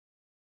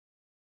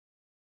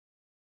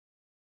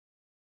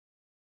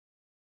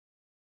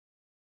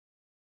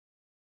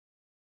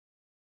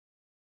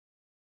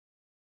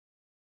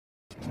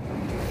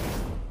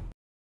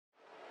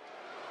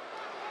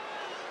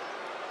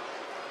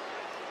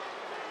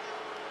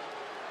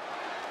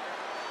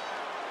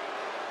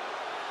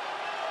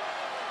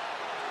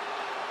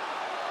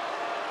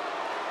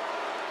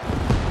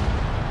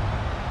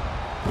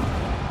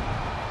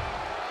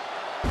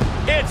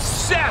It's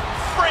Seth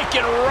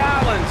freaking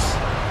Rollins.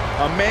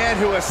 A man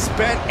who has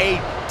spent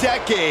a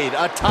decade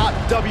atop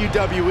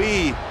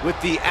WWE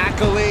with the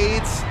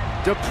accolades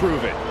to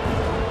prove it.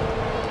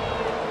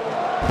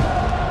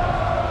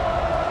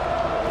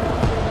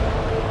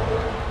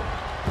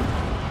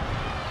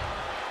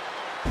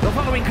 The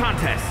following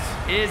contest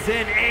is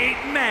an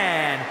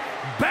 8-man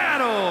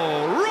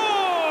battle royal.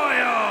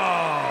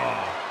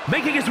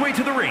 Making his way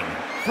to the ring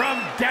from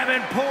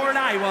Davenport,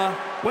 Iowa,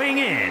 weighing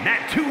in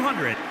at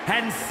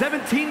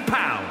 217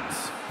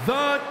 pounds,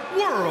 the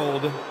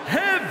World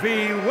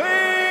Heavyweight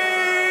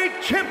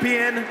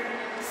Champion,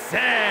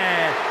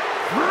 Seth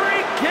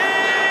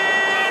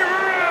freaking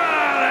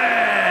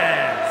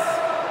Rollins.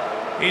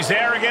 He's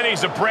arrogant,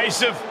 he's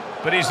abrasive,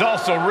 but he's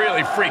also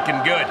really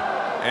freaking good.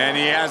 And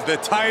he has the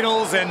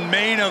titles and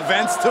main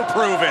events to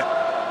prove it.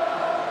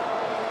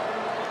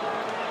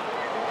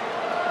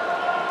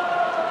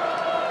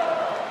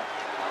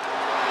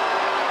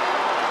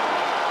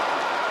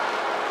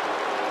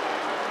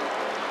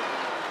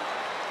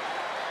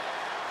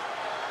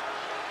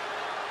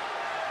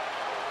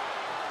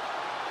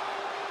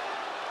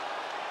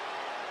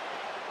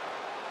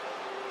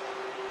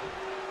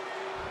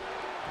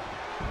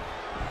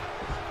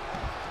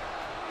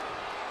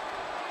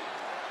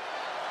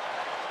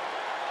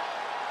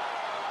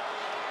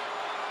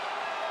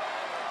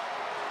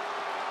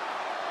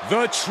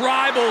 The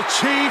Tribal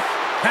Chief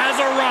has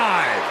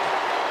arrived.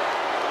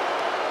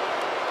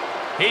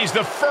 He's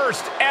the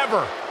first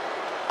ever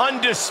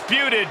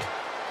undisputed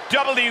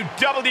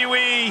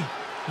WWE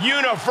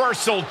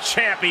Universal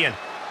Champion.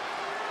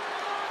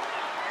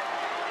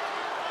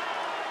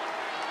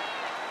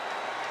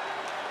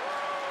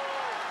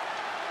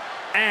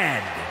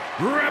 And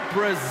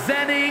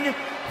representing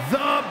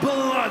the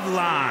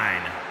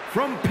Bloodline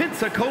from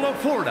Pensacola,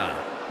 Florida,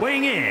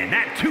 weighing in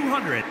at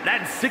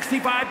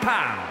 265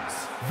 pounds,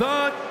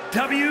 the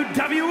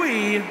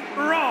WWE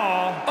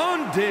Raw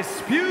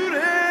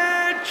Undisputed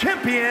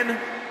Champion,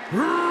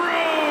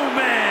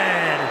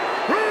 Roman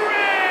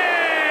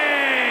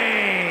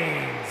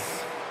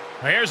Reigns.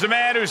 Here's a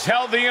man who's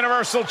held the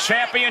Universal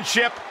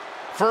Championship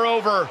for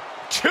over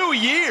 2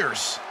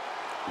 years.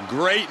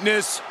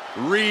 Greatness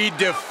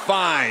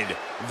redefined.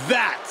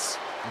 That's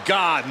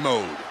God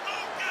mode.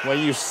 When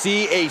you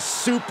see a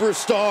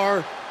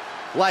superstar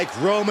like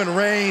Roman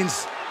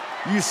Reigns,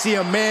 you see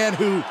a man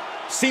who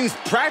seems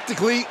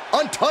practically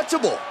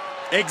untouchable.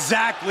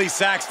 Exactly,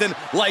 Saxton.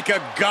 Like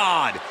a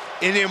god,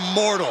 an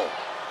immortal.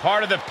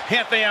 Part of the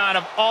pantheon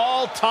of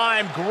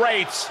all-time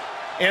greats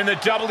in the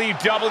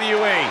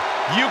WWE.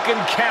 You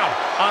can count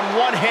on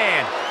one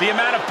hand the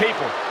amount of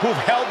people who've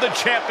held the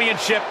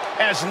championship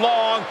as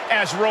long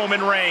as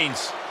Roman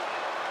Reigns.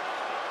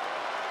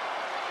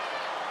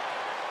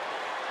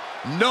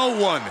 No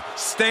one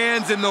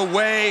stands in the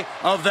way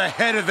of the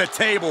head of the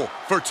table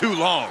for too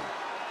long.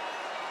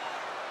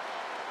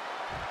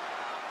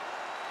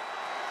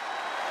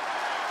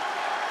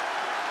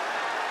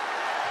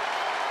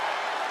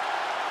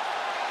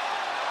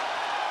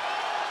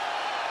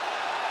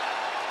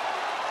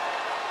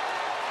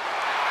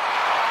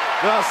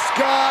 The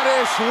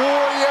Scottish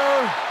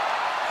Warrior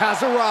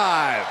has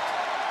arrived.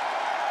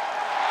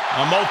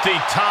 A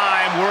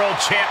multi-time world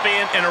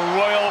champion and a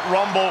Royal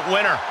Rumble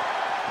winner.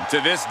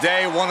 To this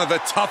day, one of the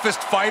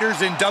toughest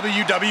fighters in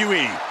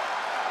WWE.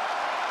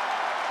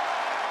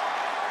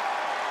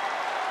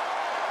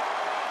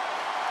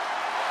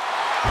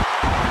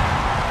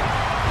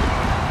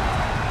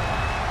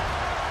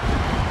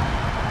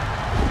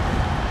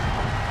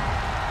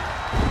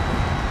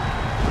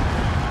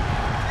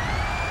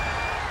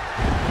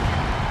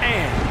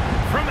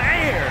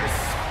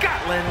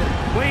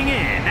 Weighing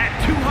in at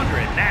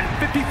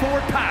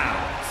 254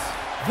 pounds,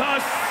 the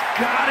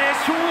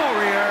Scottish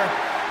Warrior,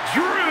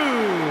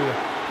 Drew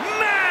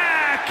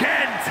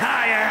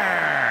McIntyre.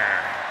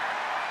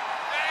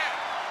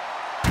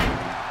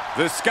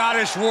 The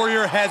Scottish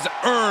Warrior has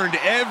earned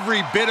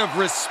every bit of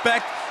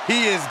respect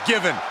he is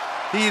given.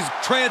 He's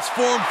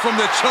transformed from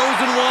the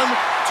chosen one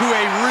to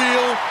a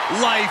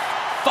real-life,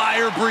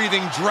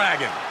 fire-breathing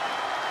dragon.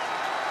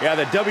 Yeah,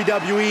 the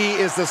WWE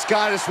is the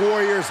Scottish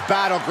Warrior's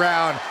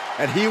battleground,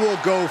 and he will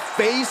go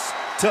face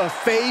to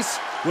face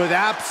with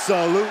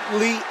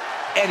absolutely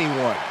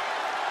anyone.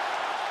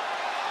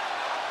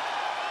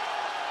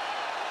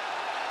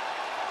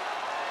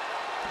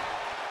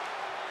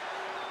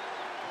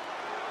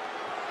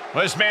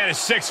 Well, this man is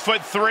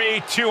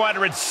 6'3",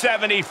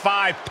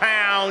 275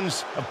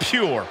 pounds of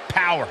pure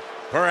power.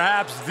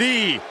 Perhaps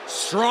the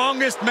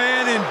strongest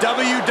man in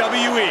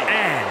WWE.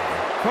 And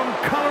from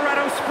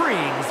Colorado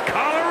Springs,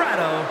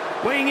 Colorado,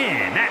 weighing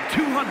in at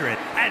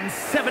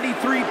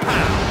 273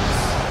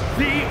 pounds,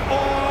 the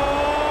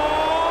almighty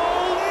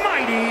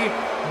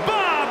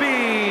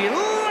Bobby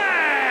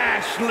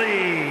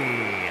Lashley.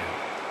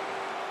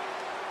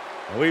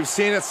 We've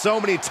seen it so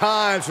many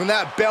times. When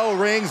that bell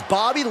rings,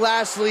 Bobby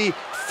Lashley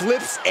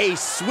flips a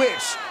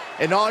switch,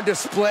 and on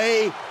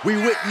display, we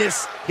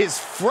witness his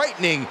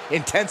frightening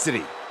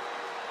intensity.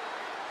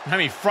 I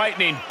mean,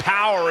 frightening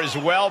power as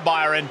well,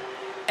 Byron.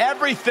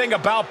 Everything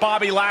about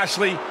Bobby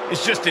Lashley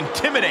is just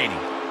intimidating.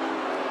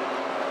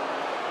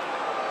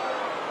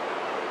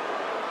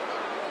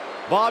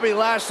 Bobby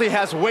Lashley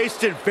has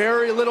wasted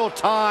very little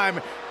time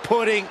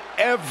putting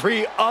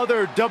every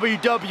other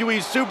WWE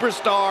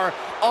superstar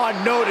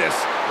on notice.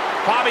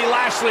 Bobby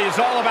Lashley is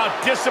all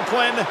about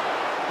discipline.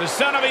 The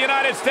son of a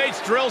United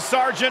States drill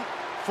sergeant,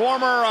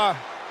 former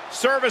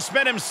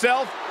serviceman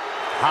himself.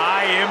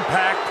 High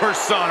impact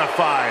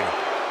personified.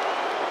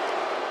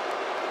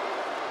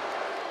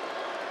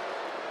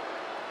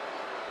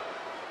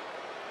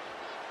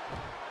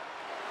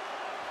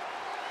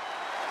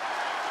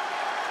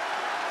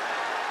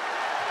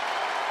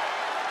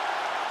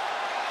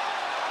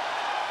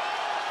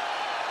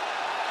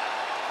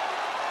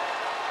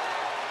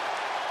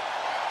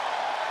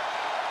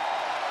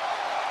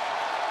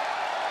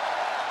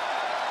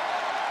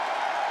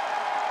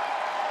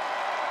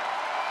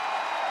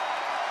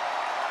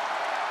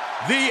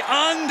 The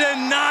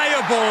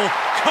undeniable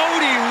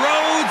Cody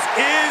Rhodes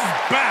is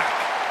back.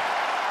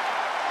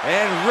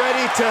 And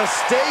ready to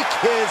stake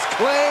his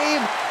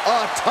claim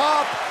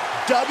atop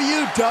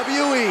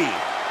WWE.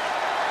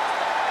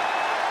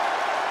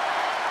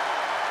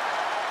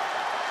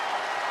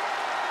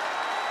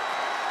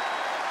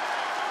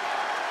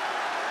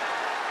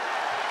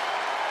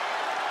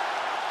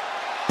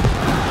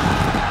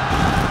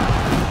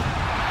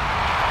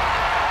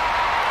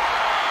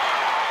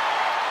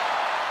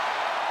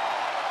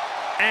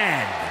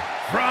 And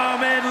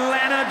from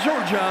Atlanta,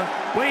 Georgia,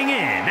 weighing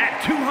in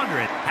at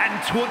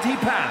 220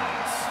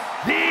 pounds,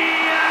 the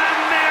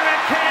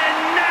American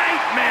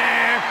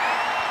Nightmare,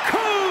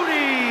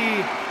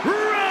 Cody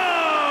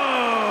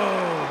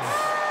Rhodes.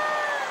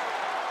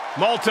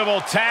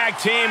 Multiple tag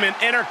team and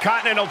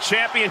intercontinental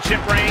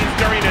championship reigns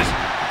during his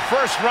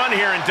first run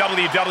here in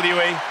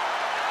WWE.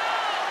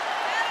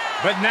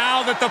 But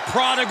now that the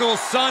prodigal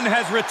son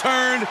has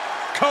returned,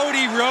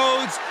 Cody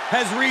Rhodes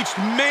has reached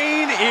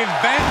main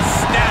event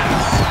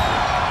status.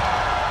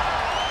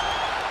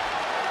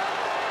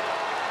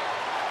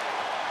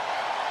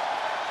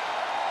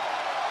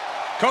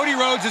 Cody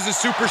Rhodes is a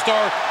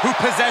superstar who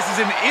possesses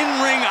an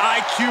in-ring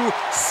IQ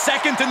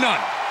second to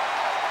none.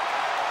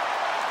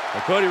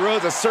 Well, Cody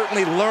Rhodes has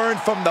certainly learned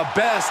from the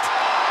best,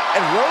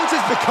 and Rhodes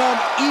has become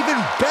even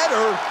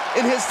better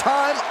in his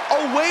time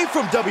away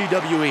from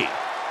WWE.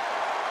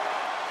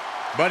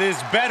 But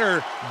is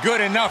better good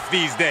enough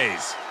these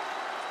days?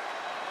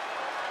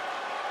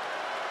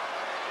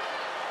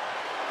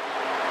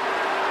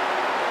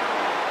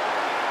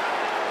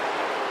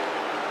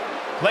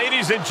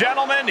 Ladies and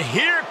gentlemen,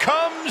 here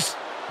comes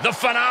the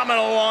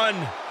phenomenal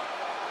one.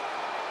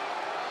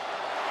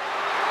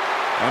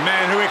 A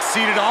man who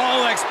exceeded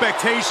all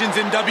expectations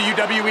in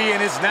WWE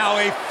and is now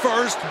a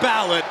first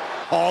ballot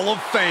Hall of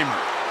Famer.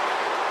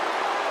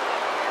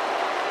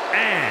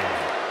 And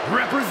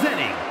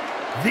representing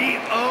the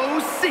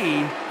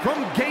OC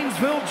from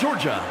Gainesville,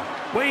 Georgia,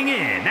 weighing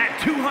in at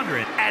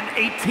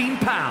 218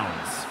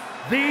 pounds,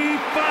 the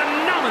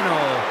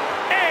phenomenal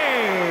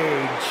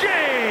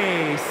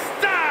AJ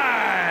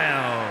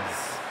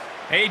Styles.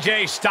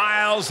 AJ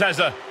Styles has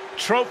a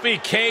trophy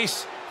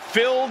case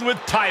filled with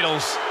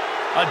titles.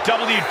 A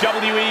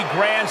WWE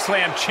Grand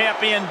Slam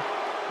champion.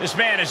 This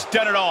man has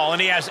done it all,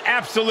 and he has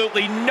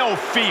absolutely no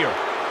fear.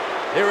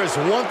 There is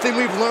one thing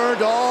we've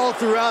learned all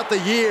throughout the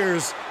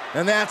years,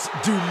 and that's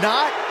do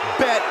not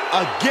bet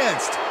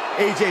against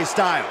AJ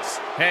Styles.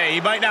 Hey,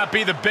 he might not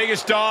be the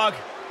biggest dog,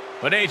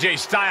 but AJ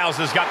Styles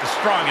has got the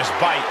strongest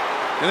bite.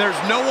 And there's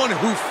no one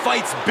who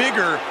fights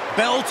bigger,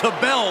 bell to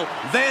bell,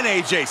 than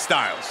AJ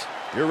Styles.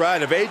 You're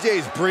right. If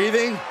AJ's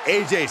breathing,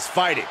 AJ's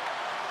fighting.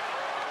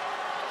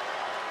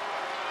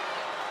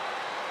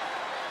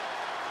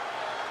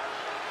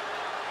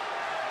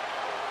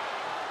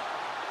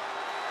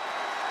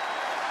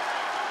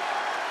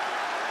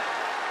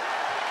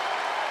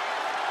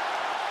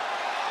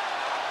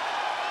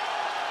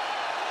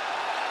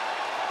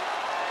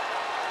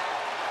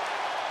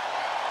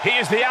 He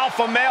is the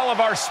alpha male of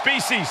our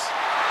species.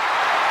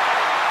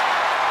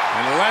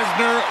 And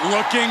Lesnar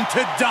looking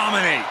to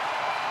dominate.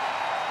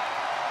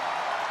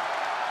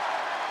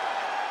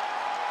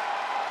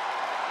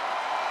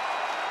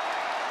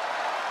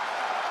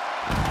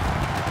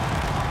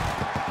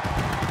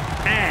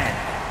 And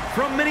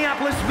from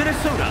Minneapolis,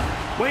 Minnesota,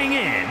 weighing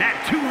in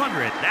at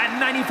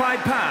 295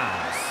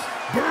 pounds,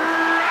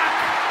 Brock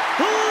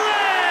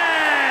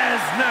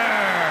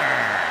Lesnar.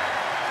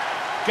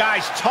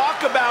 Guys,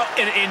 talk about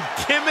an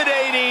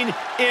intimidating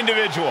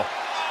individual.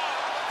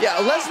 Yeah,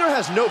 Lesnar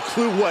has no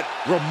clue what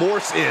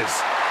remorse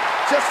is.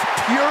 Just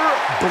pure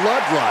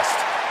bloodlust.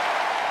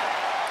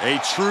 A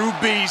true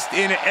beast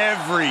in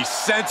every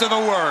sense of the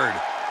word.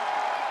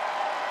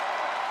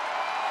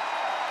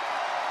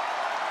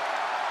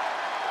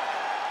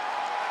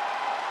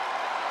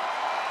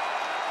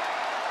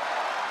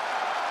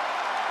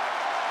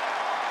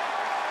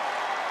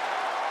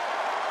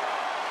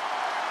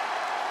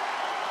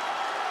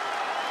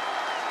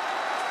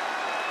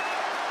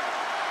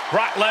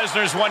 Brock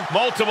Lesnar's won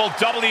multiple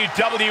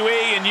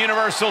WWE and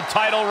Universal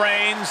title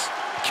reigns.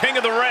 King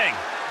of the Ring.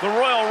 the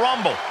Royal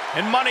Rumble,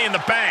 and Money in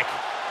the Bank.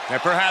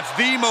 And perhaps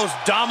the most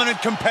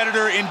dominant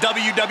competitor in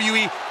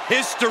WWE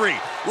history.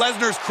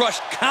 Lesnar's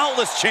crushed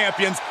countless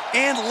champions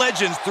and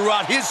legends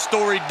throughout his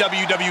storied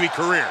WWE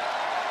career.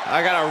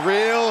 I got a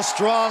real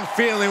strong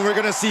feeling we're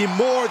gonna see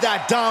more of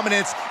that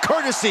dominance,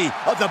 courtesy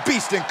of the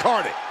Beast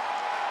Incarnate.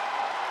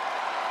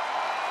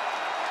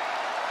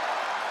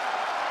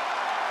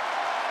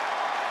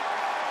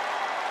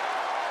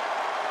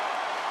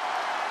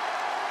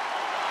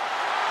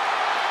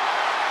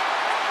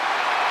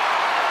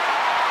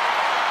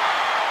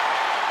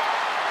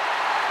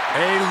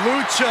 A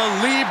Lucha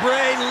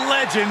Libre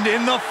legend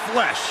in the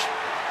flesh.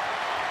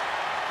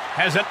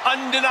 Has an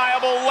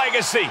undeniable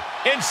legacy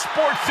in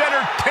sports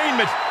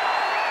entertainment.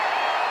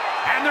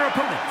 And their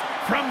opponent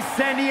from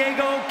San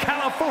Diego,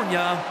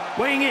 California,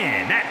 weighing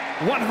in at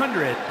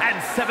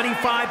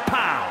 175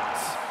 pounds,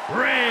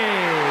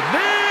 Rey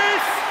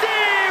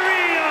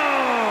Mysterio!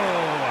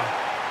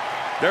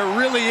 There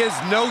really is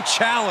no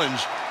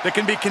challenge that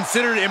can be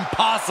considered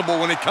impossible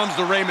when it comes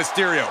to Rey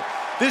Mysterio.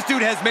 This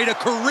dude has made a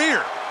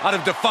career out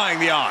of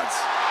defying the odds.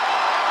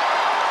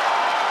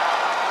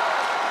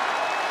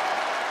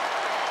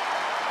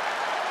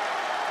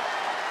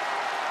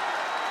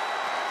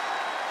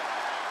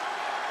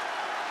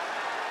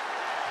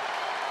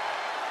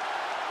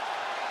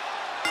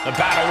 The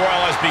Battle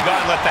Royal has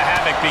begun. Let the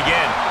havoc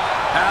begin.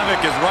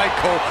 Havoc is right,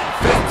 Cole.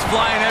 Fists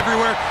flying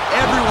everywhere.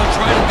 Everyone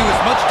trying to do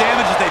as much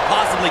damage as they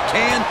possibly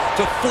can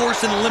to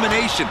force an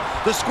elimination.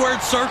 The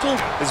squared circle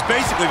is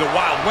basically the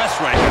Wild West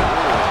right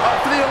now. Up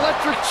for the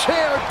electric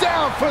chair,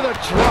 down for the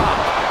drop.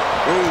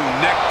 Ooh,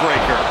 neck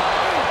breaker.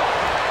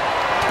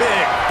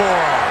 Big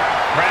forearm.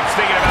 Perhaps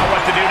thinking about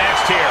what to do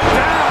next here.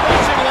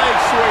 Pushing leg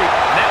sweep.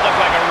 And that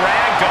looked like a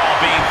rag doll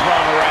being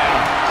thrown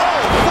around.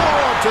 Oh,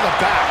 forearm to the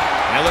back.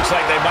 And it looks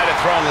like they might have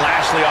thrown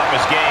Lashley off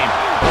his game.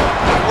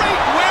 Great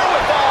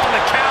wherewithal on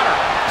the counter.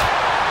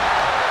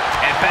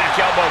 And back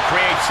elbow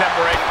creates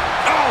separate.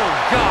 Oh,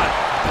 God.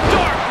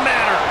 Dark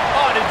matter.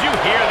 Oh, did you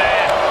hear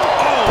that?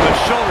 Oh, the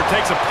shoulder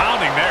takes a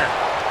pounding there.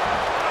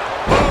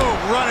 Boom,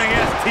 running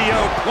STO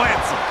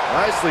plants him.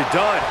 Nicely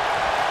done.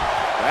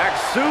 Back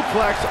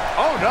suplex.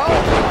 Oh, no.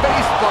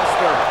 Face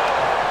buster.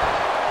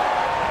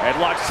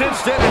 Headlock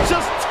cinched in and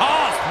just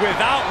tossed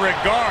without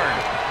regard.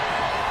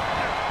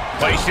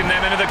 Placing them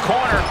into the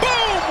corner.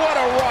 Boom! What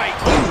a right.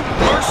 Ooh,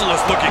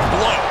 merciless looking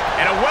blow.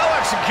 And a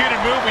well-executed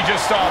move we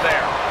just saw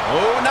there.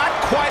 Oh, not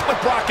quite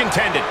what Brock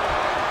intended.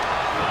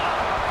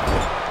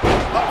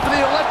 Up for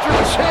the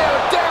electric chair,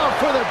 down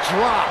for the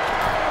drop.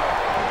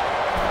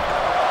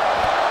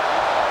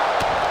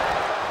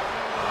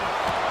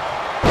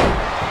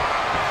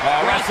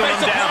 Wrestling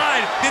him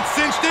down. It's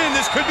cinched in.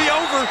 This could be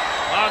over.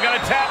 Oh,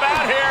 gonna tap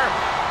out here.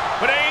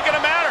 But it ain't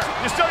gonna matter.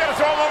 You still gotta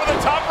throw him over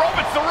the top rope.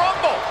 It's the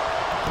Rumble.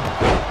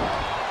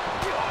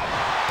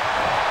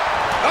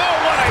 Oh,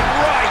 what a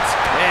right.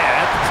 Yeah,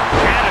 that's some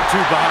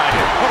attitude behind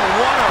it. Oh,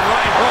 what a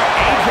right hook.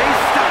 AJ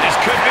Styles. This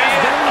could be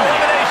it.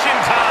 Elimination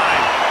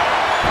time.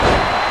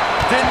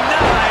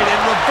 Denied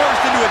and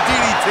reversed into a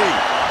DDT.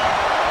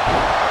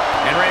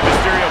 And Rey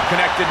Mysterio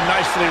connected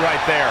nicely right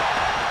there.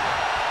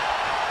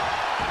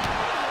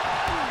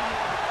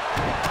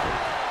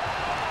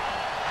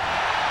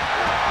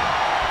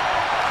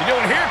 What you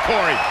doing here,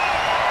 Corey?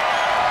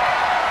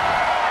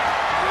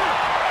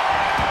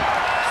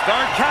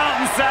 Start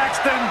counting,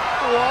 Saxton.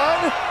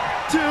 1,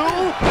 2,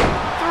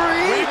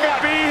 3. We could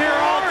be here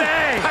all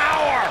day.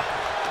 Power.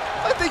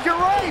 I think you're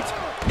right.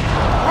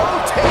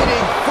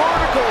 Rotating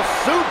vertical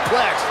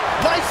suplex.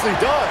 Nicely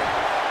done.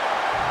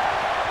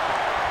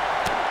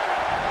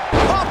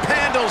 Pump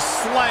handle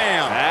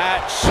slam.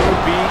 That should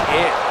be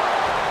it.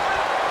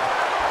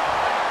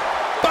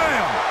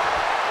 Bam.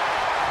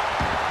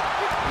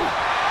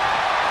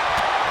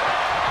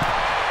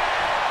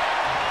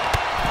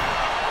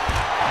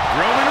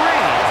 Roman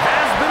Reigns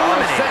has been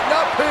eliminated. Setting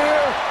up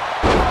here.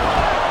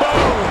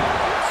 Boom.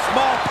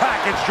 Small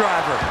package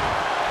driver.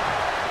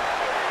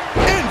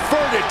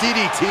 Inverted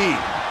DDT.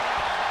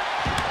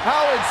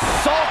 How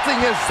insulting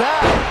is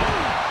that?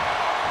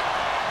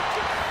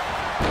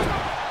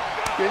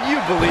 Can you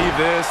believe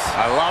this?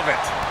 I love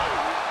it.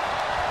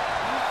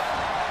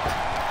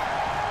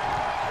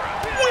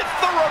 With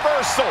the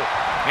reversal.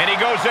 And he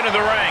goes into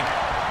the ring.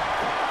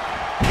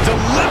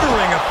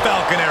 Delivering a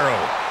Falcon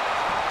Arrow.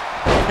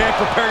 Can't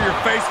prepare your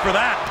face for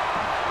that.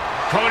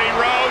 Cody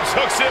Rhodes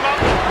hooks him up.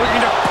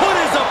 Looking to put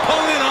his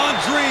opponent on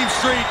Dream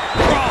Street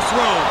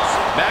Crossroads.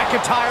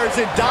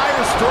 McIntyre's in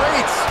dire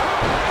straits.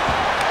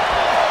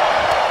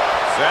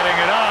 Setting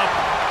it up.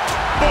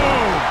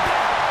 Boom.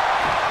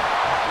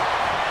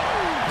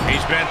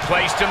 He's been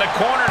placed in the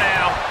corner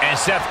now. And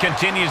Seth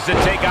continues to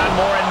take on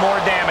more and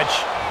more damage.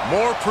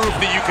 More proof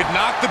that you could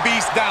knock the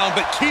Beast down,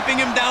 but keeping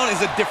him down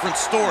is a different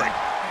story.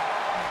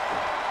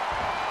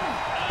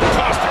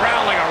 Tossed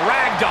around like a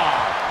rag doll.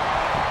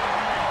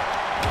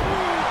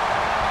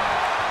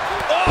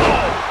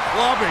 Oh!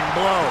 Clubbing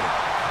blow.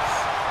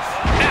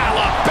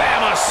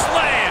 Alabama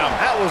slam.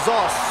 That was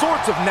all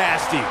sorts of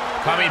nasty.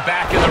 Coming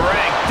back in the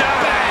ring.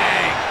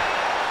 Bang!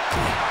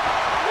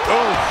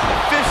 Oh,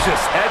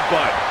 vicious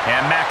headbutt.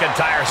 And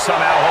McIntyre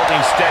somehow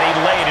holding steady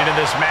late into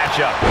this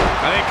matchup.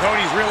 I think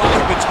Cody's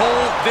realizing the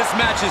toll this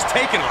match has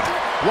taken on him.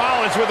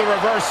 Rollins with a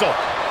reversal.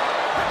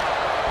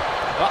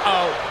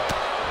 Uh-oh.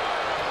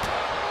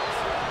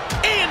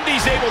 And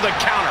he's able to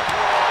counter.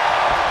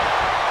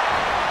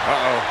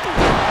 Uh-oh.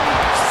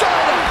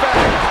 Side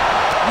effect.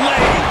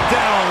 Laid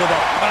down with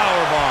a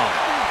powerbomb.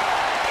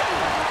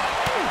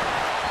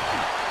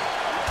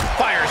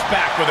 Fires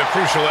back with a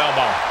crucial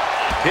elbow.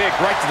 Kick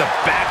right to the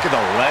back of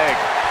the leg.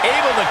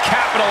 Able to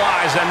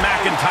capitalize on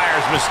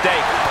McIntyre's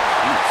mistake.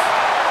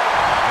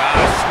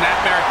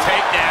 Snapmare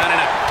takedown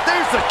and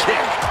There's the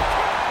kick.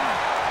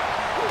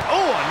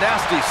 Oh, a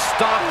nasty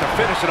stop to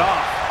finish it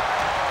off.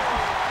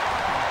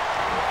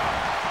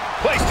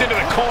 placed into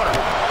the corner.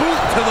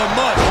 Boot to the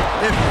mush.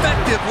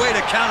 Effective way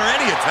to counter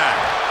any attack.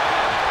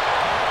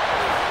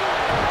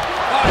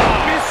 Oh, I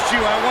missed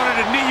you. I wanted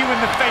to knee you in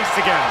the face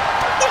again.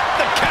 With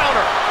the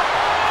counter.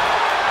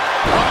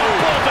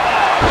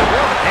 Bulldog.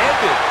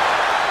 One-handed.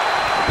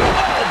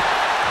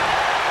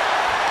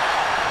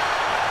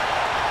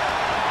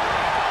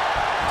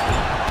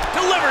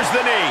 Delivers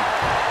the knee.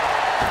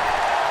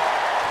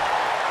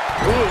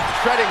 Ooh,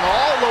 treading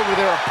all over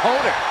their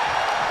opponent.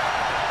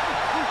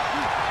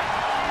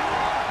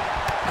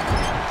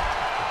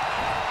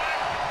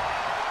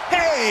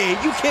 Hey,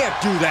 you can't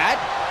do that.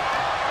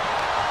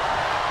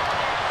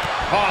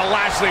 Oh,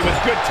 Lashley with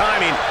good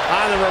timing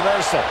on the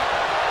reversal.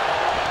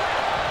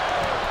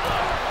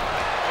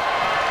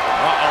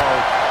 Uh-oh.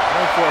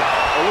 Going for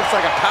it looks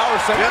like a power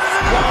set.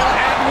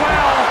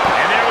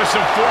 And there was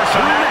some force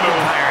on that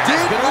move.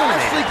 Did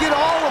Lashley get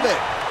all of it?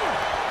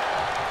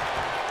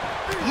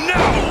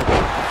 No!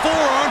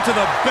 Forearm to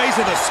the base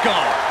of the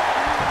skull.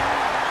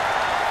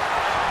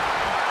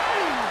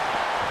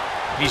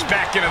 He's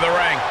back into the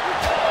ring.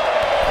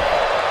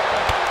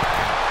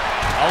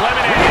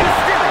 Eliminated.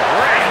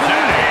 Rams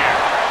out of here.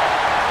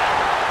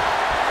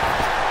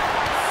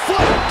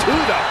 Foot to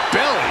the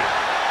belly.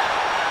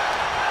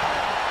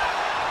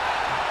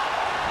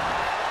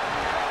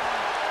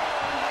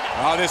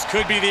 Oh, this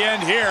could be the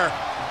end here.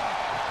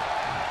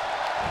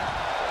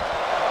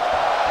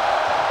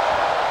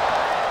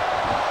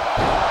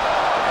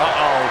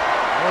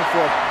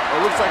 It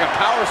looks like a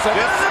power set.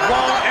 This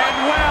won't end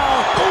well.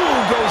 Ooh,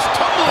 goes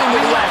tumbling to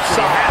the left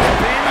side.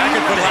 That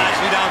could put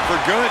Lashley down for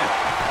good.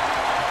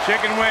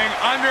 Chicken wing,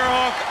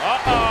 underhook.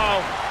 Uh-oh.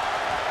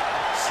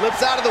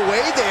 Slips out of the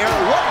way there.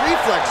 What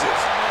reflexes?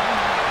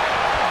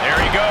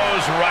 There he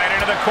goes, right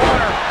into the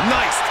corner.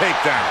 Nice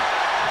takedown.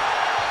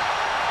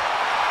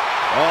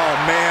 Oh,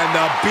 man,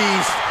 the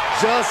beast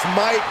just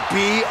might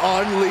be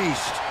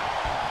unleashed.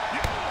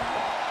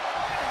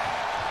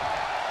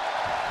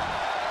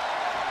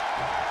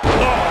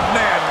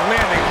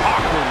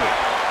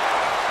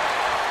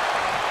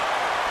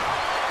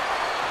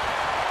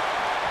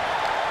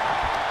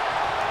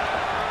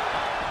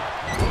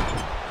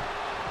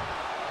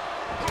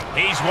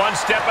 He's one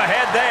step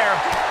ahead there.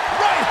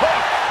 Right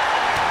hook.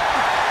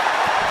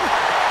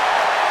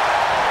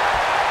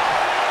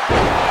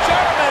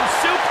 German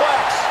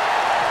suplex.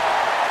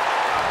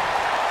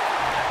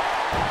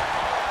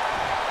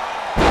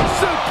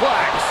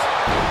 Suplex.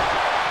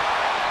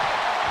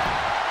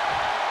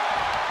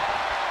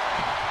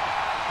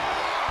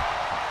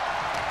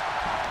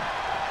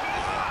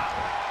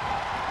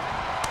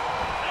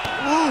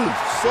 Ooh,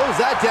 slows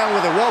that down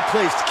with a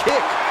well-placed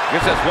kick.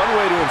 Guess that's one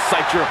way to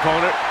incite your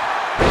opponent.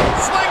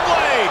 Sling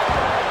blade!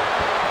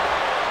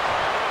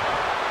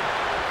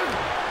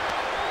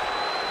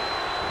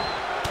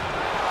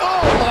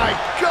 Oh, my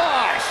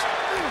gosh!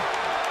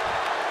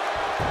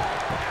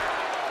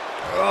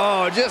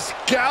 Oh, just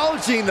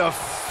gouging the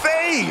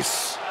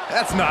face.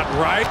 That's not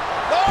right.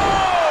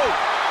 Oh!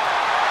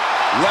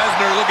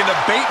 Lesnar looking to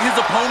bait his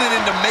opponent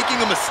into making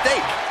a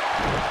mistake.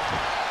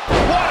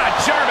 What a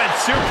German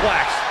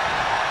suplex!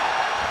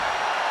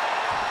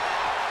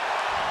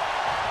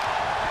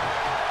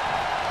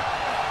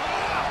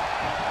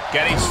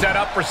 Getting set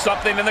up for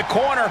something in the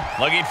corner.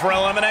 Looking for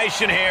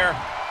elimination here.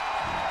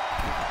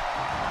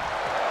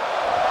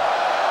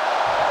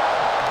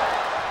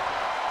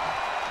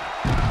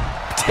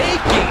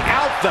 Taking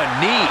out the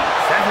knee.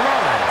 Seth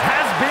Rollins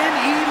has been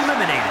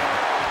eliminated.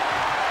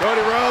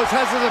 Cody Rhodes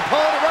has his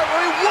opponent right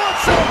where he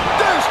wants him.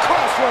 There's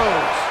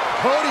Crossroads.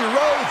 Cody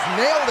Rhodes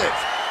nailed it.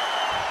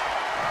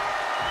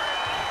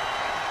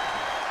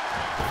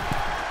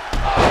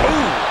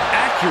 Ooh,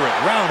 accurate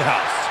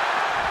roundhouse.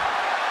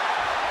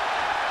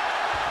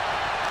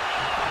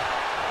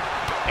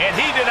 And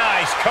he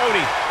denies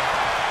Cody.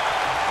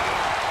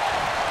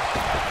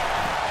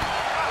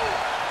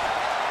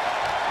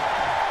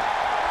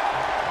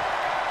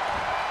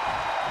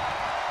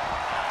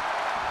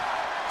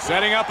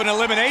 Setting up an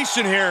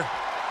elimination here.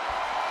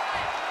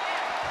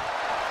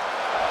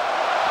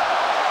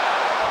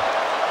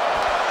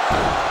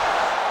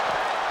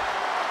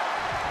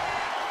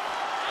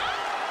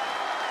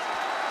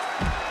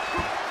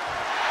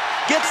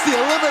 Gets the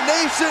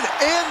elimination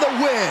and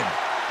the win.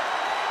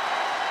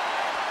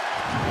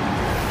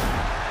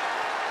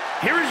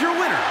 Here is your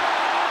winner,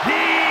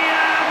 the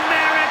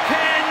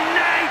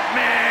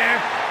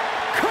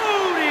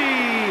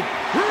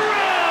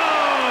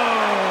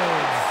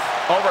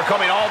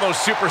overcoming all those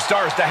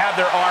superstars to have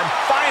their arm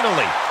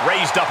finally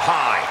raised up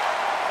high.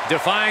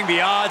 Defying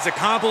the odds,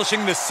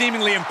 accomplishing the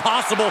seemingly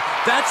impossible,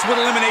 that's what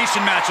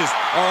elimination matches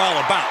are all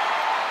about.